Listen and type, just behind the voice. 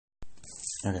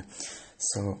Okay,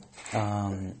 so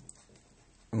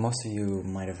most of you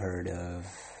might have heard of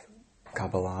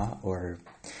Qabalah, or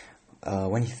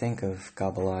when you think of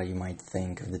Qabalah, you might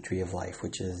think of the Tree of Life,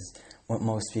 which is what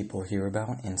most people hear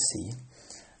about and see.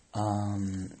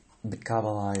 But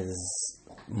Qabalah is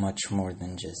much more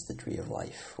than just the Tree of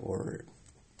Life, or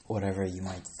whatever you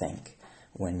might think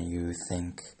when you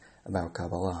think about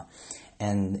Qabalah.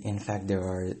 And in fact, there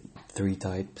are 3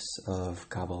 types of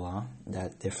Qabalah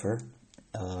that differ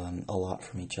a lot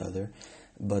from each other,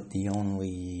 but the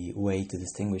only way to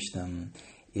distinguish them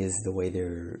is the way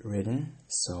they're written.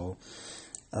 So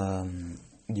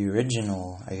the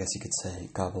original, I guess you could say,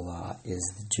 Qabalah is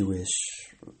the Jewish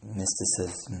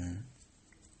mysticism,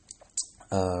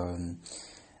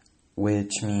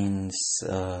 which means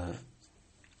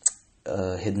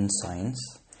hidden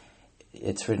science.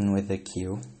 It's written with a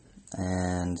Q,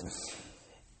 and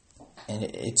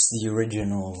it's the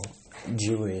original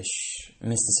Jewish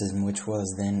mysticism, which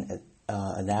was then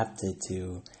adapted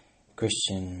to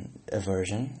Christian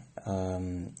version,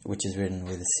 which is written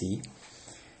with a C,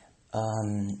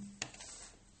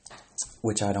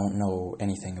 which I don't know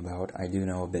anything about. I do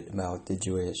know a bit about the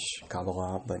Jewish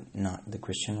Qabalah, but not the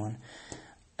Christian one.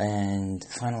 And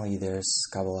finally, there's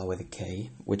Qabalah with a K,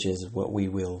 which is what we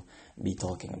will be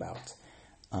talking about.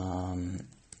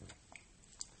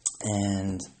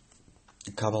 And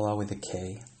Qabalah with a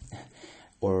K,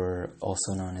 or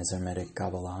also known as Hermetic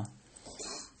Qabalah,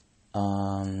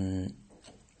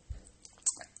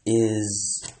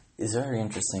 is very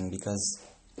interesting because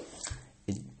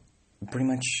it pretty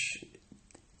much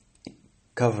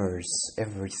covers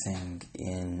everything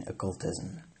in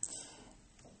occultism.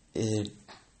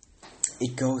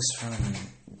 It goes from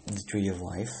the Tree of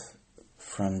Life,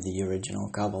 from the original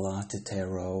Qabalah, to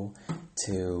tarot,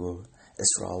 to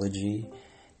astrology,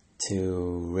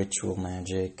 to ritual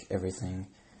magic. Everything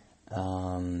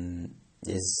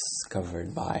is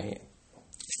covered by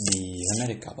the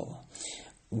Hermetic Qabalah,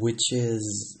 which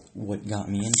is what got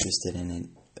me interested in it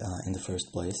in the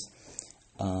first place,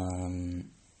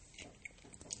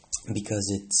 because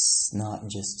it's not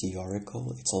just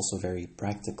theoretical, it's also very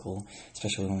practical,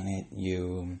 especially when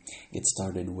you get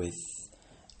started with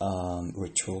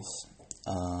rituals,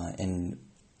 and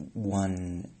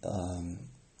one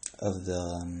of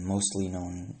the mostly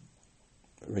known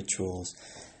rituals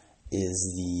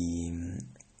is the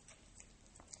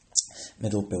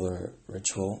middle pillar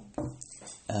ritual,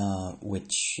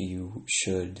 which you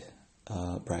should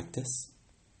practice.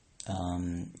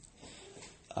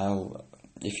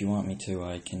 If you want me to,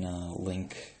 I can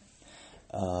link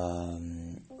a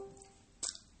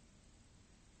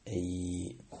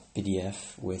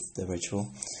PDF with the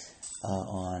ritual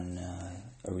on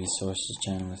a resources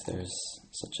channel, if there's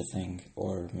such a thing,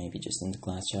 or maybe just in the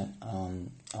class chat.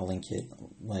 I'll link it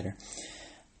later.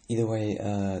 Either way,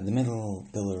 the middle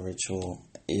pillar ritual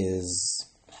is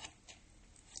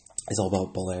all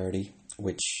about polarity,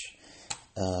 which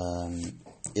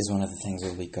is one of the things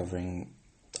we'll be covering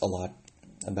a lot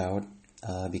about,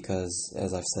 because,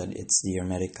 as I've said, it's the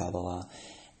Hermetic Qabalah.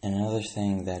 And another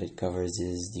thing that it covers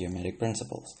is the Hermetic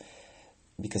principles,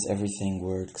 because everything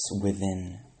works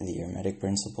within the Hermetic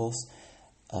principles.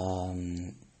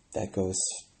 That goes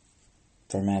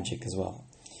for magic as well.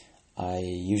 I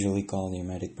usually call the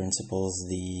Hermetic principles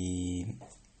the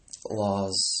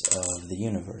laws of the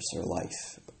universe, or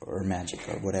life, or magic,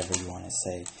 or whatever you want to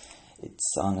say.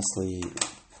 It's honestly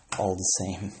all the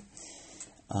same.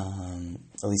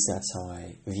 At least that's how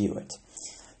I view it.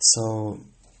 So,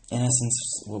 in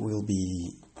essence, what we'll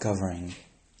be covering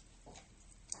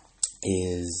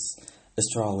is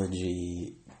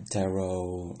astrology,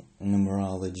 tarot,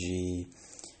 numerology,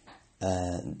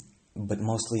 but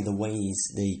mostly the ways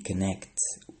they connect,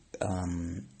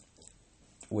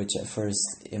 which at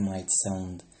first it might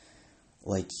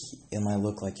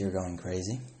look like you're going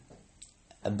crazy,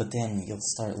 but then you'll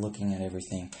start looking at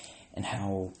everything and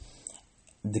how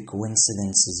the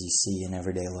coincidences you see in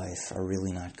everyday life are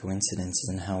really not coincidences,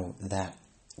 and how that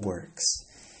works,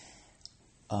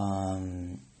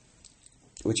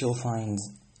 which you'll find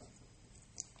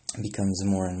becomes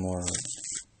more and more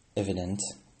evident,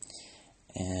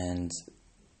 and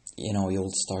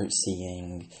you'll start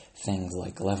seeing things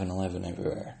like 11/11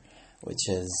 everywhere, which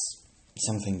is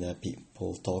something that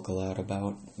people talk a lot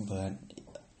about, but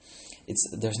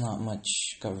there's not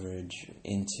much coverage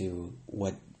into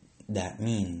what that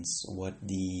means, what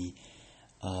the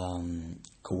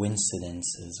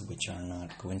coincidences, which are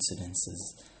not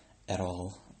coincidences at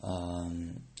all.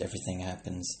 Everything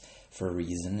happens for a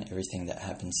reason. Everything that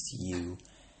happens to you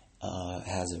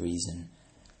has a reason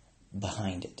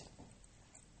behind it.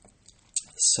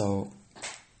 So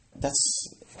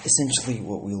that's essentially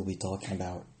what we'll be talking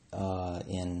about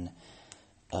in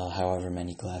however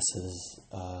many classes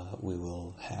we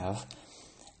will have.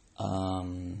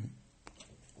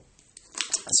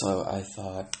 So I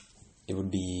thought it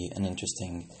would be an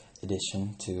interesting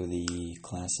addition to the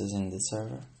classes in this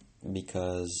server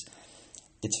because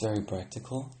it's very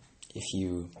practical. If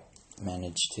you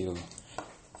manage to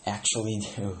actually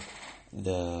do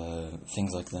the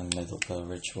things like the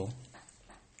ritual,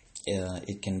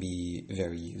 it can be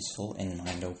very useful and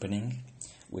mind-opening,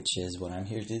 which is what I'm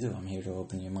here to do. I'm here to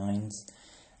open your minds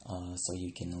so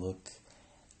you can look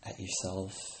at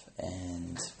yourself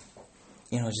and,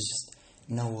 just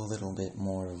know a little bit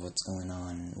more of what's going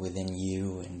on within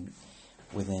you and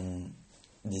within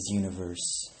this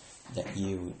universe that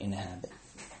you inhabit.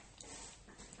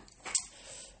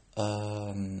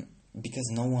 Because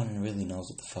no one really knows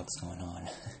what the fuck's going on.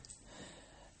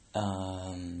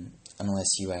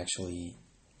 Unless you actually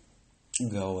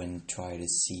go and try to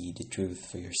see the truth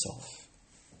for yourself.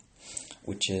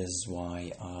 Which is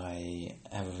why I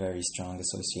have a very strong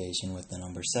association with the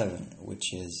number 7,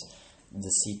 which is the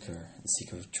seeker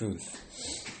of truth.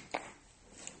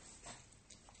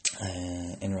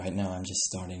 And right now I'm just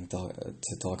starting to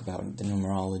talk about the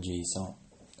numerology, so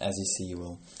as you see,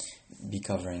 we'll be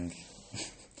covering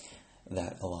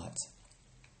that a lot.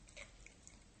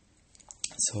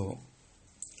 So,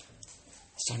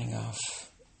 starting off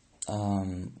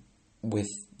with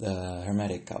the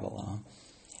Hermetic Qabalah,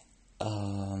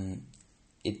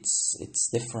 it's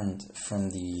different from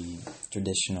the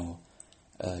traditional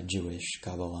Jewish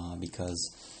Qabalah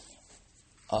because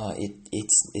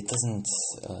it doesn't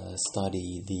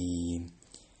study the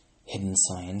hidden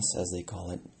science, as they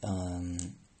call it.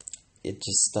 It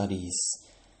just studies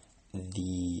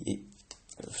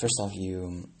first off,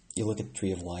 you look at the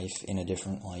Tree of Life in a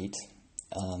different light,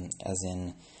 as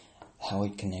in how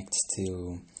it connects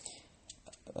to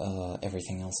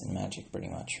everything else in magic, pretty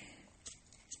much.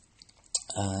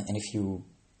 And if you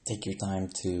take your time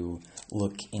to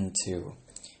look into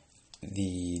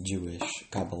the Jewish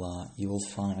Qabalah, you will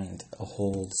find a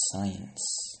whole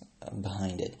science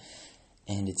behind it.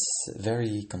 And it's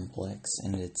very complex,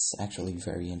 and it's actually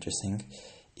very interesting.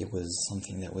 It was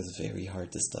something that was very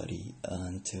hard to study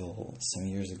until some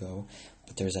years ago,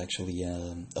 but there's actually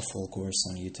a full course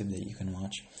on YouTube that you can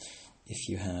watch if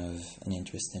you have an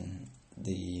interest in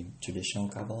the traditional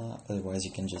Qabalah. Otherwise,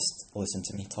 you can just listen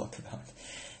to me talk about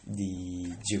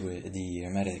the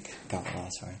Hermetic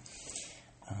Qabalah.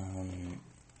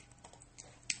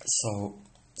 So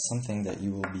something that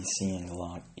you will be seeing a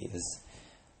lot is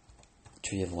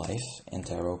Tree of Life and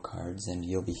tarot cards, and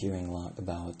you'll be hearing a lot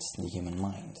about the human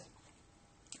mind,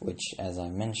 which, as I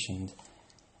mentioned,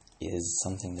 is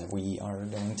something that we are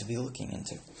going to be looking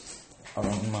into. Our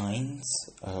own minds,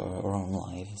 our own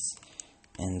lives,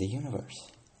 and the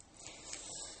universe.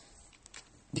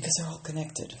 Because they're all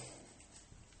connected.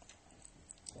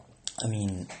 I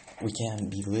mean, we can't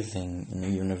be living in a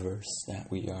universe that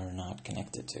we are not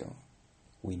connected to.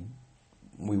 We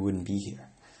wouldn't be here.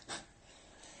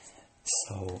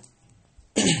 So,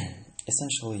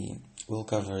 essentially, we'll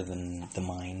cover the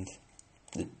mind,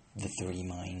 the 3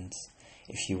 minds,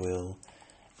 if you will.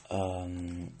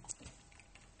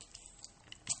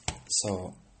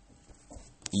 So,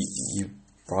 you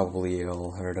probably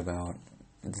all heard about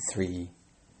the 3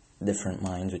 different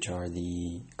minds, which are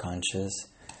the conscious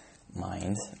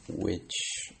mind, which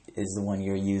is the one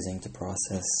you're using to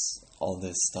process all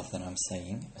this stuff that I'm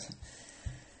saying.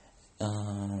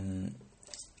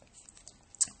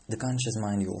 The conscious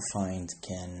mind, you'll find,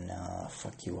 can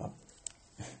fuck you up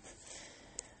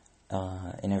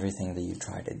in everything that you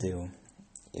try to do.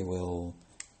 It will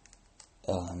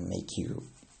make you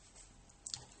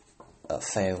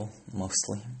fail,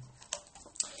 mostly.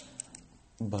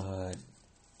 But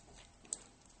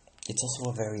it's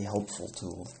also a very helpful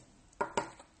tool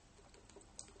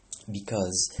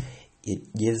because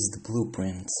it gives the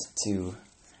blueprint to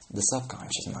the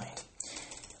subconscious mind,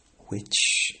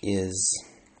 which is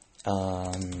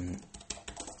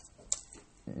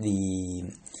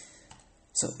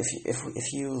so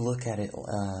if you look at it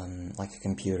like a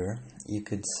computer, you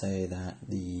could say that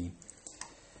the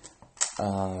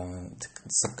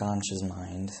subconscious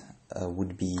mind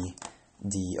would be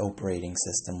the operating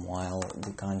system, while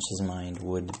the conscious mind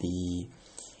would be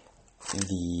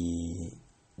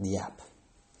the app,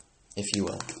 if you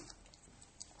will.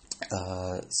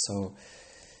 So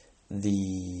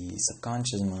the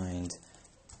subconscious mind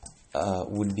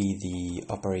would be the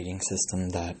operating system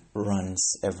that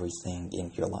runs everything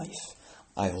in your life.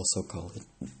 I also call it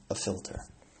a filter,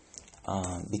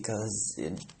 because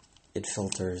it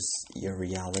filters your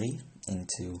reality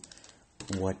into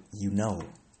what you know.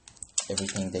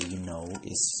 Everything that you know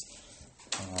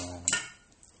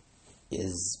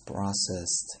is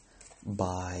processed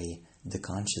by the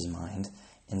conscious mind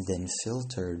and then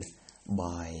filtered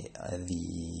by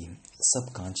the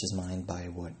subconscious mind, by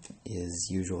what is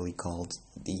usually called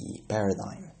the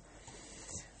paradigm.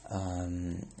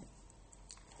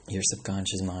 Your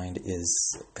subconscious mind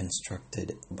is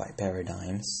constructed by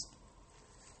paradigms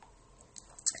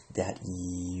that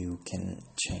you can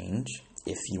change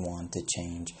if you want to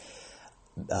change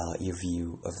your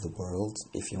view of the world,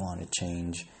 if you want to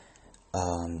change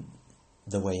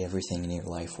the way everything in your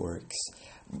life works.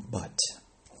 But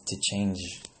to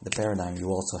change the paradigm, you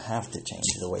also have to change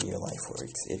the way your life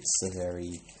works. It's a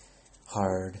very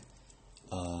hard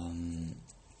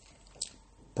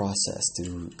process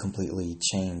to completely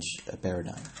change a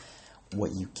paradigm.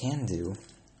 What you can do,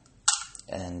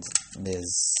 and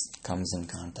this comes in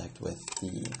contact with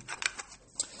the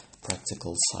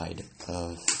practical side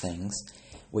of things,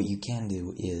 what you can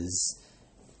do is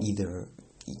either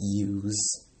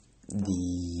use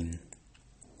the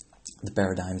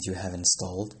paradigms you have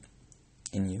installed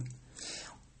in you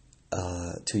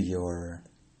to your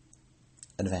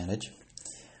advantage,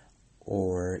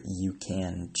 or you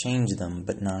can change them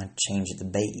but not change the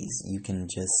base. You can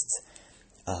just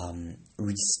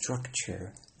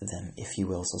restructure them, if you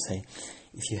will. So say,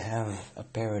 if you have a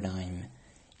paradigm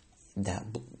that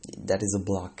is a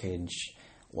blockage,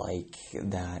 like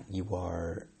that you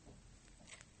are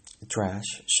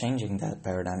trash, changing that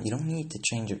paradigm, you don't need to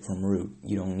change it from root.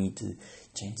 You don't need to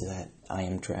change that I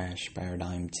am trash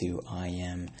paradigm to I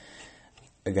am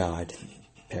a god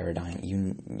paradigm.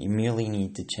 You merely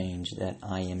need to change that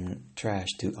I am trash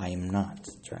to I am not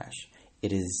trash.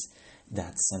 It is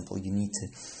that simple. You need to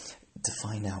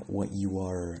find out what you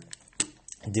are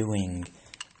doing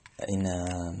in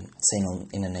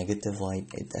a negative light.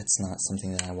 That's not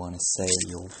something that I want to say.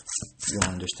 You'll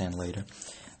understand later.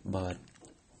 But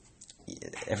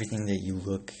everything that you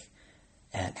look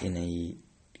at in a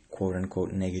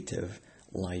quote-unquote negative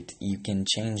light, you can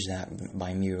change that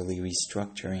by merely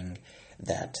restructuring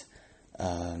that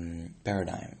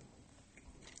paradigm.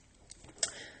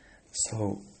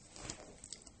 So,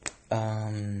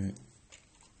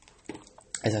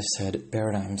 as I've said,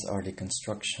 paradigms are the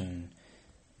construction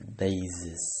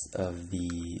basis of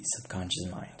the subconscious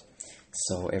mind.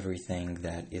 So everything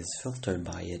that is filtered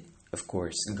by it, of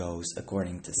course, goes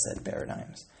according to said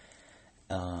paradigms.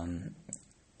 A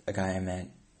guy I met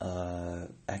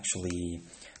actually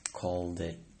called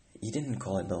it, he didn't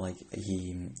call it, but like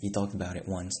he talked about it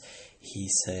once. He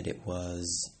said it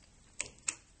was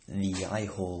the eye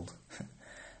hole,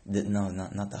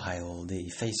 not the eye hole, the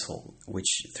face hole,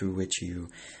 through which you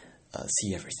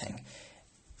see everything,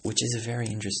 which is a very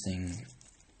interesting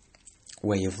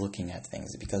way of looking at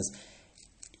things, because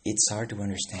it's hard to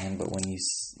understand, but when you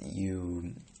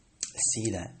see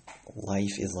that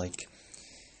life is like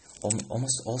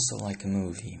almost also like a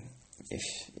movie.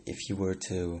 If you were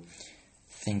to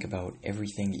think about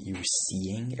everything that you're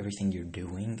seeing, everything you're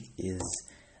doing is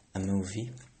a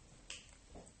movie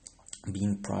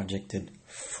being projected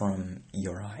from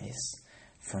your eyes,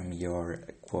 from your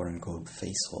quote-unquote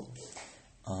face hole,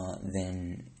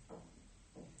 then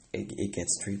it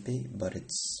gets creepy, but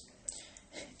it's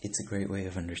a great way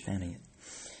of understanding it.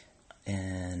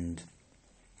 And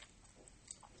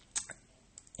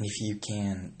if you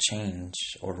can change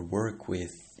or work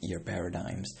with your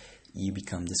paradigms, you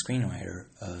become the screenwriter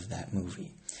of that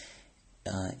movie.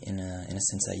 In a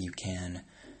sense that you can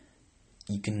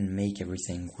make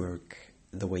everything work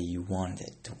the way you want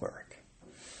it to work.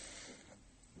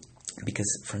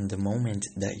 Because from the moment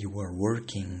that you are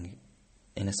working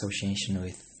in association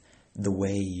with the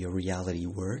way your reality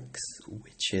works,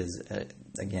 which is,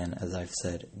 again, as I've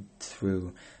said,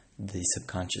 through the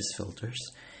subconscious filters,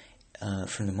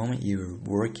 from the moment you're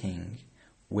working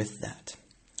with that,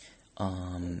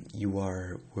 you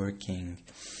are working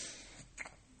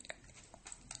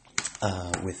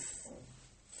with,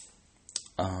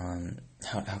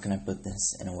 how can I put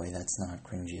this in a way that's not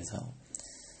cringy as hell?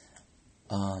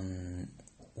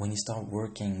 When you start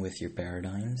working with your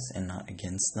paradigms and not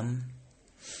against them,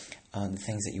 the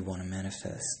things that you want to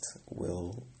manifest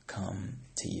will come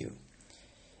to you,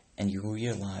 and you will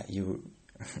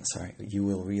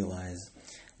realize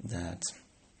that,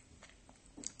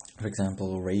 for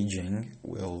example, raging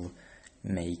will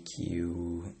make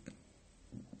you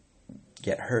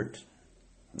get hurt,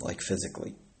 like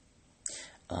physically.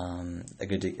 A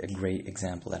great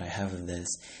example that I have of this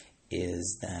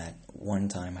is that one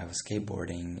time I was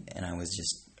skateboarding and I was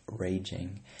just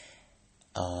raging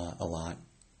a lot,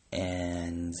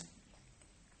 and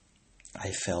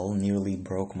I fell, nearly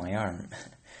broke my arm.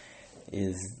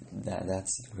 That's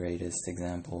the greatest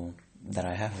example that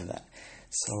I have of that.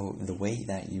 So the way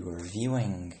that you are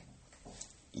viewing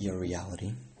your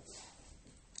reality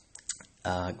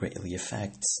greatly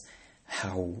affects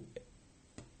how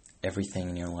everything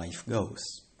in your life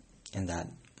goes in that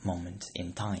moment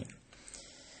in time.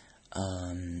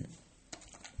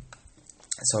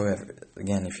 So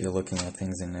again, if you're looking at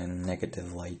things in a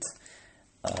negative light,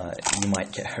 you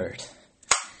might get hurt.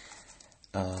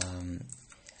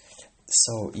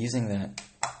 So using that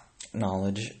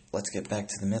knowledge, let's get back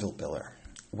to the middle pillar.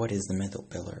 What is the middle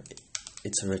pillar?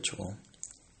 It's a ritual.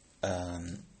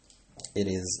 It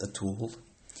is a tool.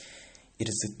 It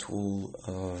is a tool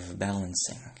of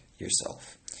balancing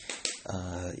yourself.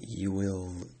 You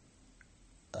will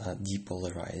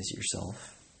depolarize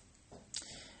yourself,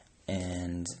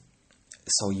 and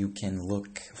so you can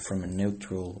look from a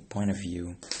neutral point of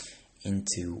view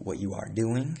into what you are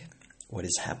doing, what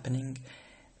is happening.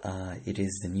 It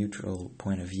is the neutral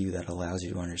point of view that allows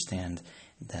you to understand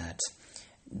that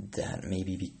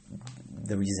maybe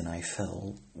the reason I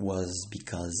fell was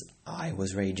because I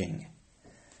was raging.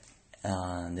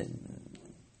 And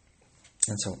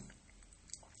so,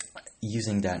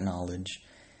 using that knowledge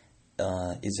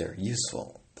is very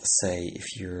useful. Say,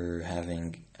 if you're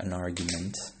having an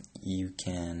argument, you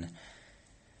can,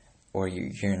 or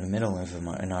you're in the middle of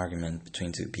an argument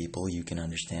between two people, you can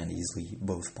understand easily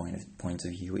both points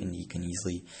of view, and you can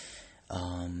easily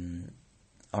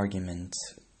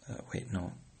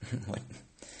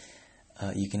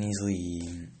you can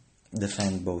easily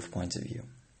defend both points of view.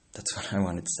 That's what I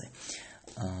wanted to say.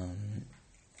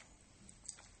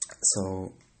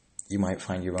 So you might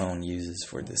find your own uses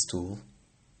for this tool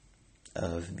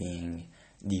of being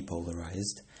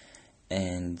depolarized,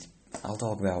 and I'll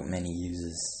talk about many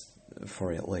uses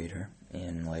for it later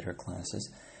in later classes.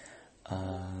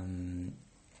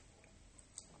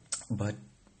 But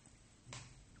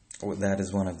that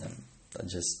is one of them.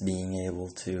 Just being able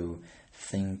to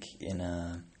think in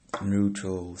a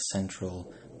neutral,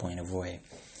 central point of way.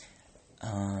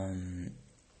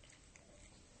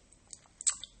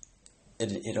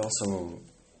 It also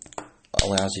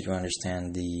allows you to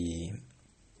understand the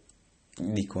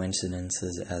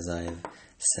coincidences, as I've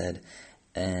said,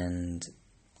 and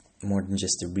more than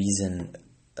just the reason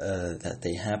that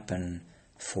they happen,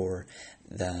 for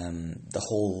the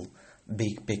whole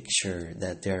big picture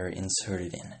that they're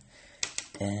inserted in.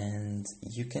 And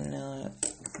you can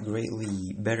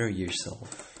greatly better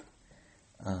yourself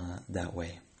that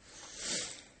way.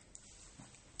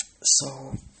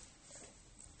 So,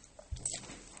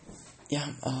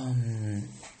 yeah, I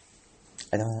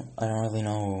don't really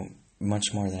know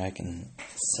much more that I can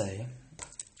say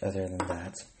other than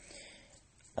that.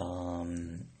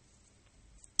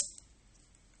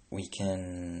 We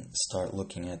can start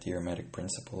looking at the Hermetic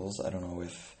principles. I don't know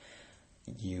if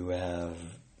you have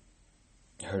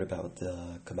heard about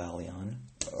the Qabalah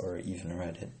or even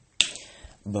read it,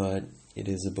 but it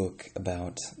is a book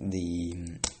about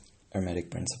the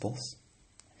Hermetic principles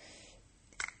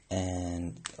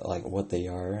and like what they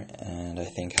are, and I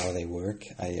think how they work.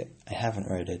 I haven't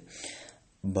read it,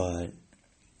 but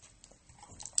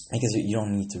because you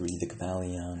don't need to read the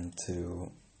Qabalah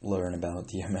to learn about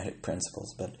the Hermetic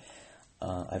principles, but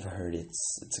I've heard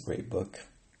it's a great book,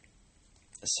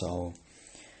 so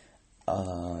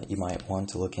you might want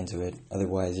to look into it.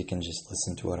 Otherwise, you can just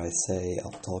listen to what I say.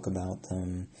 I'll talk about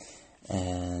them,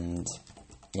 and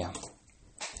yeah.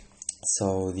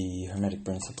 So the Hermetic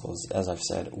principles, as I've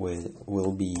said,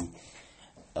 will be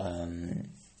the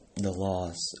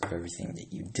laws of everything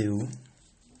that you do,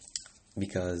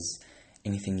 because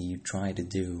anything you try to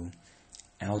do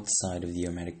outside of the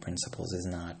Hermetic principles is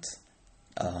not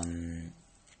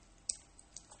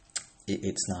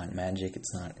it's not magic,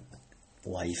 it's not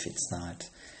life, it's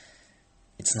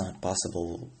not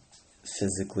possible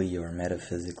physically or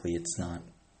metaphysically, it's not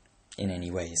in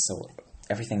any way. So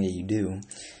everything that you do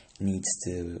needs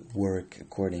to work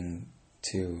according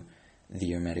to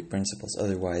the Hermetic principles,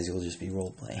 otherwise you'll just be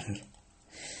role-playing.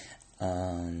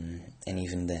 And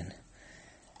even then.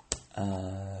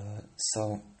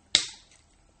 So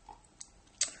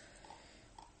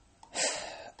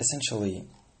essentially,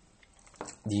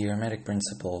 the Hermetic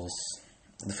principles,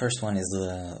 the first one is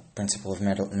the principle of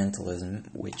mentalism,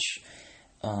 which,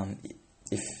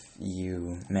 if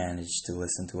you manage to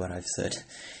listen to what I've said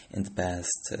in the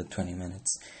past 20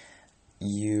 minutes,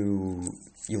 you'll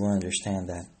understand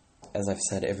that, as I've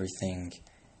said, everything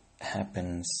that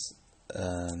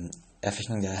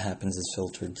happens is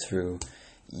filtered through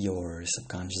your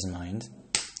subconscious mind,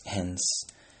 hence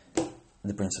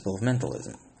the principle of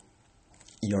mentalism.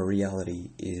 your reality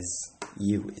is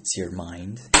you. It's your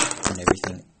mind, and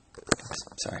everything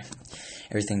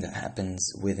that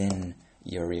happens within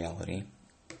your reality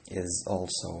is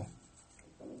also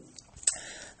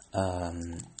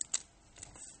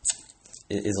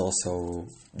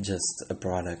just a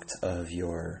product of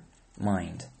your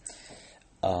mind.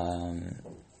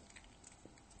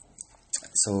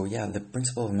 So yeah, the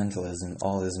principle of mentalism,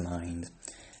 all is mind,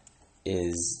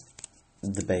 is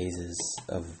the basis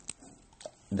of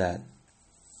that,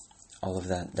 all of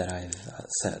that I've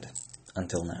said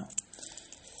until now.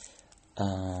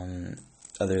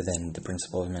 Other than the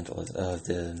principle of mentalism, of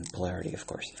the polarity, of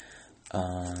course.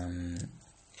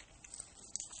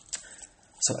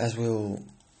 So as we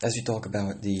talk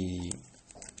about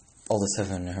all the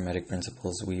 7 Hermetic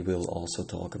principles, we will also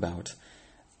talk about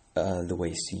the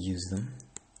ways to use them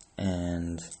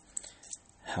and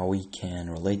how we can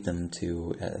relate them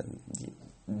to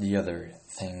the other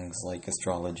things like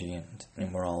astrology and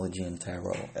numerology and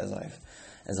tarot,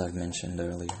 as I've mentioned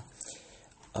earlier.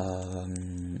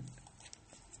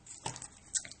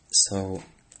 So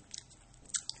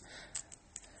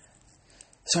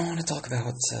I want to talk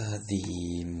about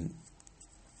the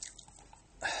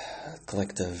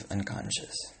collective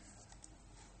unconscious,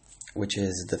 which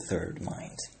is the third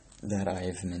mind that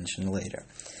I've mentioned later.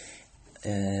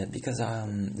 Because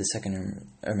the second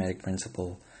Hermetic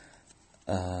principle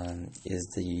is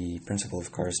the principle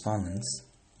of correspondence,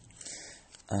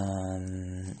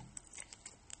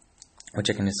 which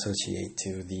I can associate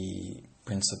to the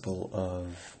principle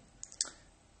of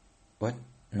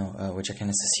which I can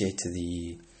associate to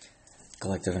the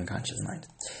collective unconscious mind.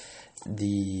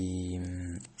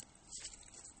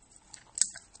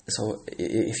 So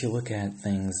if you look at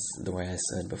things the way I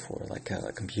said before, like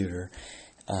a computer,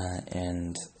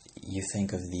 and you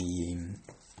think of the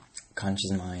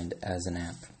conscious mind as an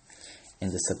app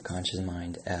and the subconscious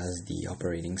mind as the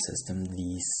operating system,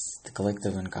 the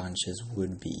collective unconscious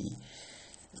would be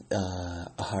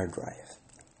a hard drive,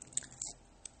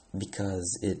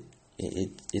 because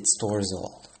it stores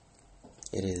all.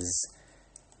 It is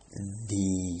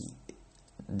the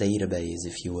database,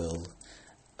 if you will,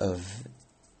 of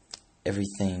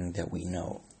everything that we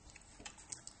know,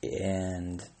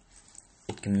 and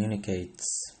it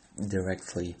communicates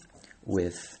directly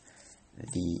with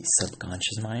the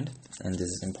subconscious mind, and this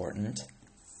is important.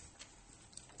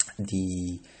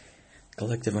 The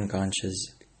collective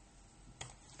unconscious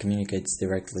communicates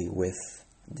directly with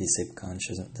the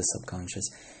subconscious,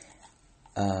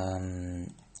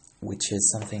 which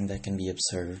is something that can be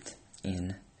observed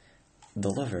in the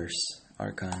Lover's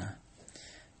Arcana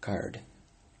card,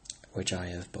 which I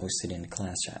have posted in the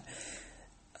class chat.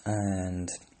 And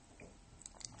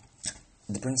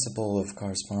the principle of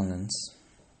correspondence,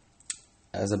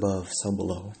 as above, so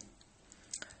below,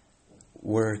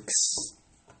 works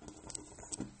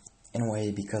in a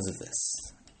way because of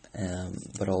this,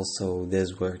 but also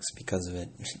this works because of it.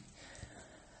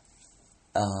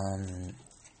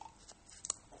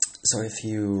 So if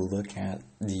you look at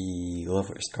the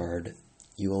Lover's card,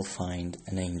 you will find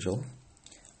an angel,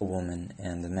 a woman,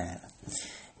 and a man.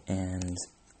 And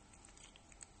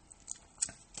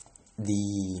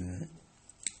the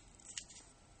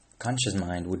conscious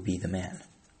mind would be the man,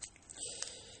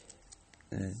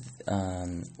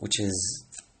 which is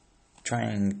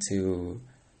trying to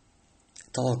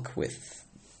talk with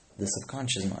the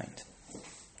subconscious mind,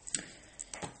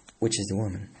 which is the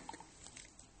woman.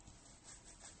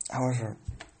 However,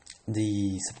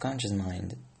 the subconscious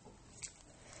mind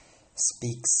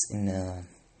speaks in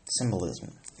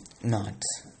symbolism, not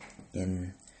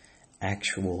in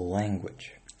actual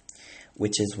language,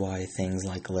 which is why things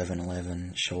like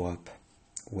 1111 show up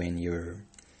when you're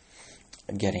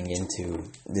getting into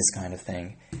this kind of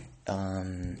thing.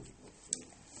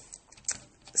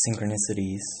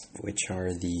 Synchronicities, which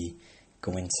are the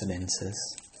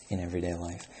coincidences in everyday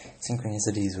life.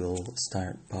 Synchronicities will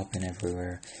start popping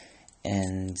everywhere,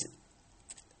 and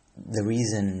the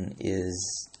reason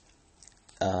is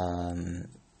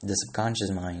the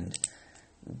subconscious mind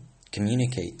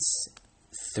communicates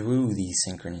through these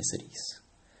synchronicities,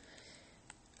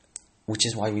 which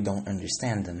is why we don't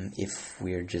understand them if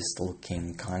we're just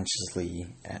looking consciously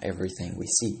at everything we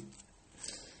see.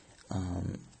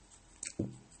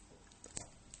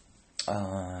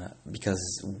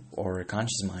 Because our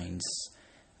conscious minds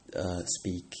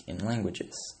speak in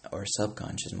languages, our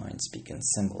subconscious minds speak in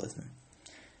symbolism.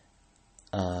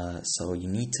 So you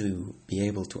need to be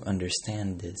able to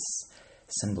understand this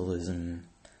symbolism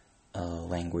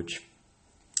language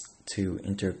to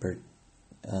interpret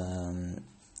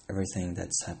everything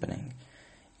that's happening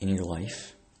in your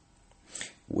life,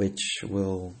 which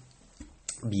will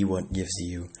be what gives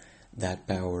you that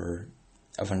power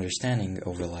of understanding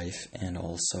over life and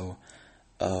also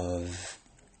of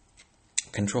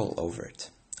control over it,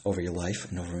 over your life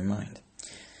and over your mind.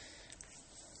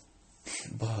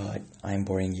 But I'm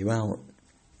boring you out,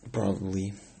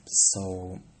 probably,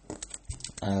 so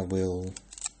I will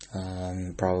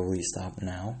probably stop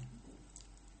now.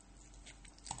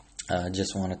 I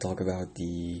just want to talk about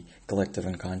the collective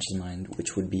unconscious mind,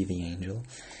 which would be the angel.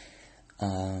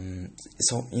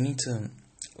 So you need to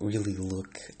really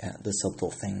look at the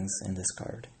subtle things in this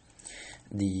card.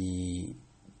 The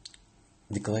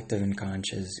collective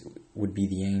unconscious would be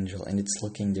the angel, and it's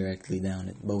looking directly down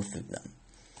at both of them.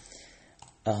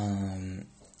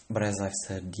 But as I've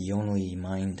said, the only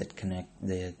mind that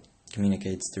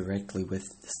communicates directly with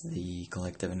the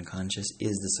collective unconscious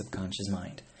is the subconscious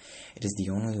mind. It is the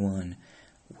only one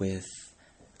with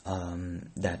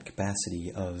that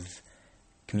capacity of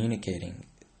communicating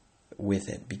with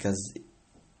it, because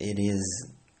it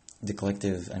is the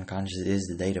collective unconscious. It is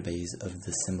the database of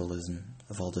the symbolism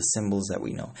of all the symbols that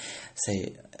we know.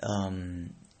 Say,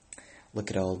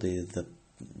 look at all the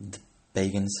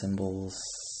pagan symbols,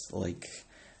 like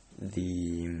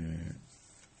the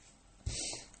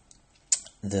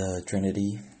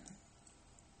Trinity,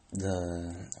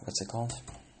 what's it called?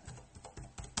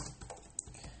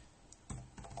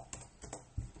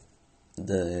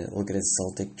 Look at the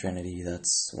Celtic Trinity.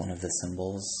 That's one of the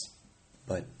symbols,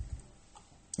 but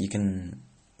you can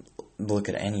look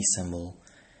at any symbol,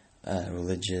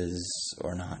 religious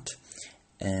or not,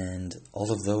 and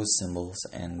all of those symbols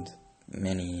and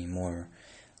many more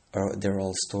they're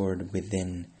all stored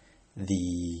within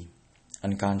the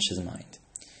unconscious mind,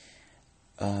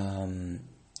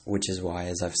 which is why,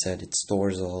 as I've said, it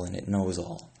stores all and it knows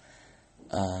all.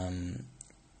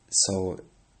 So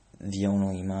the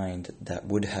only mind that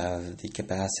would have the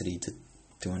capacity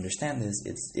to understand this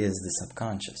is the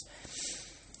subconscious.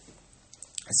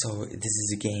 So this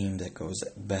is a game that goes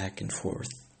back and forth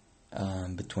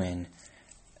between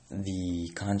the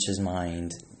conscious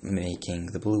mind making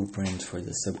the blueprint for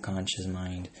the subconscious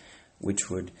mind, which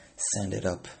would send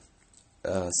up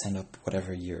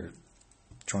whatever you're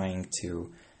trying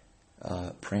to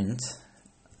print.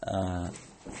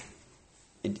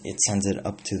 It sends it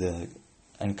up to the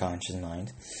unconscious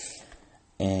mind,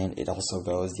 and it also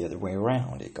goes the other way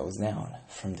around. It goes down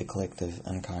from the collective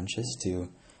unconscious to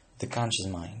the conscious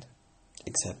mind.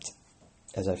 Except,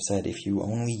 as I've said, if you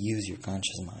only use your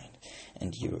conscious mind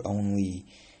and you only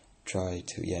try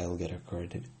to, I'll get it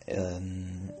recorded.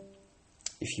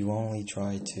 If you only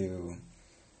try to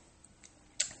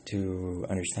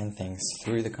understand things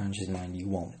through the conscious mind, you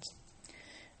won't.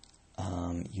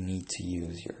 You need to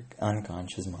use your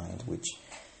unconscious mind, which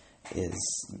is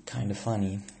kind of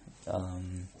funny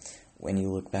when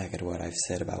you look back at what I've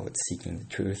said about seeking the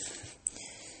truth.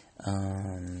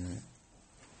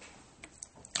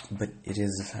 But it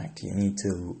is a fact. You need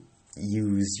to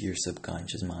use your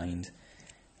subconscious mind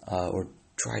or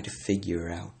try to figure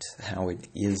out how it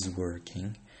is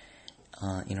working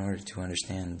in order to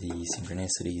understand the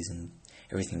synchronicities and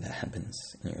everything that happens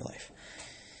in your life.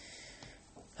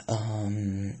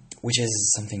 Which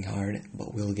is something hard,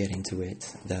 but we'll get into it.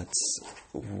 That's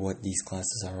what these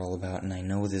classes are all about, and I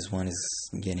know this one is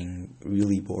getting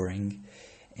really boring,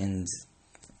 and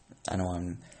I know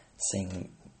I'm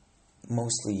saying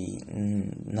mostly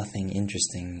nothing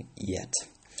interesting yet.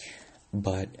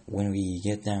 But when we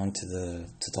get down to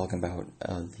talking about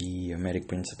the Hermetic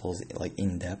principles, like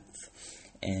in depth,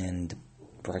 and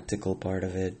practical part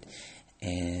of it,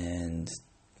 and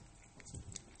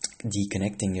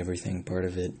deconnecting everything part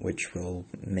of it, which will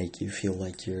make you feel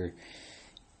like you're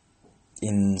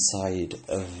inside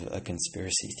of a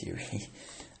conspiracy theory,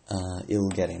 it'll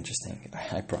get interesting,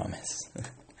 I promise.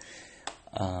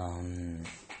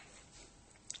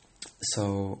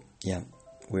 So yeah,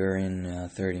 we're in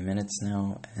 30 minutes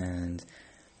now, and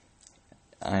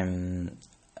I'm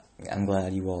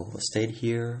glad you all stayed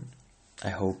here. I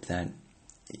hope that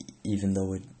even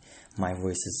though my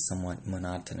voice is somewhat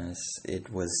monotonous,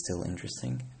 it was still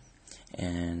interesting.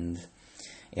 And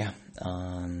yeah,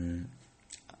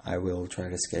 I will try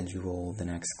to schedule the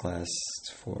next class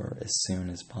for as soon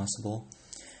as possible.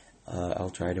 I'll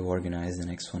try to organize the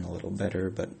next one a little better,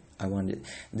 but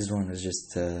this one was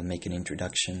just to make an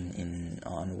introduction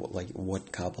on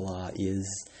what Qabalah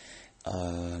is,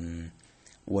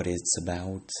 what it's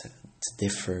about, to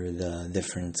differ the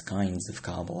different kinds of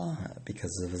Qabalah,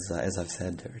 because as I've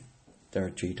said, there are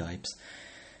 3 types.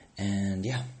 And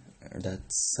yeah,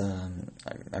 that's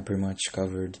I pretty much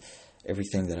covered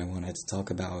everything that I wanted to talk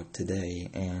about today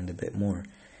and a bit more.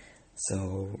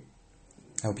 So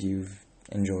I hope you've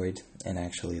enjoyed and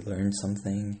actually learned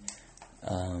something.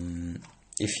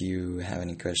 If you have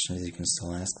any questions, you can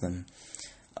still ask them.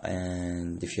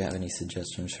 And if you have any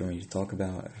suggestions for me to talk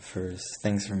about,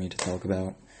 things for me to talk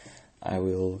about, I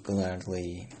will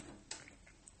gladly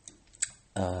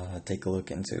take a look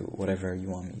into whatever you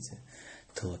want me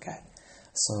to look at.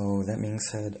 So that being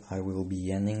said, I will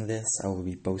be ending this. I will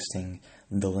be posting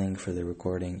the link for the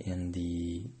recording in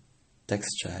the text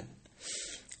chat.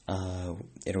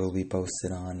 It will be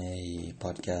posted on a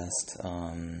podcast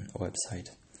website.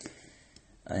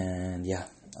 And yeah,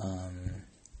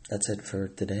 that's it for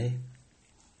today.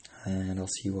 And I'll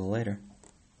see you all later.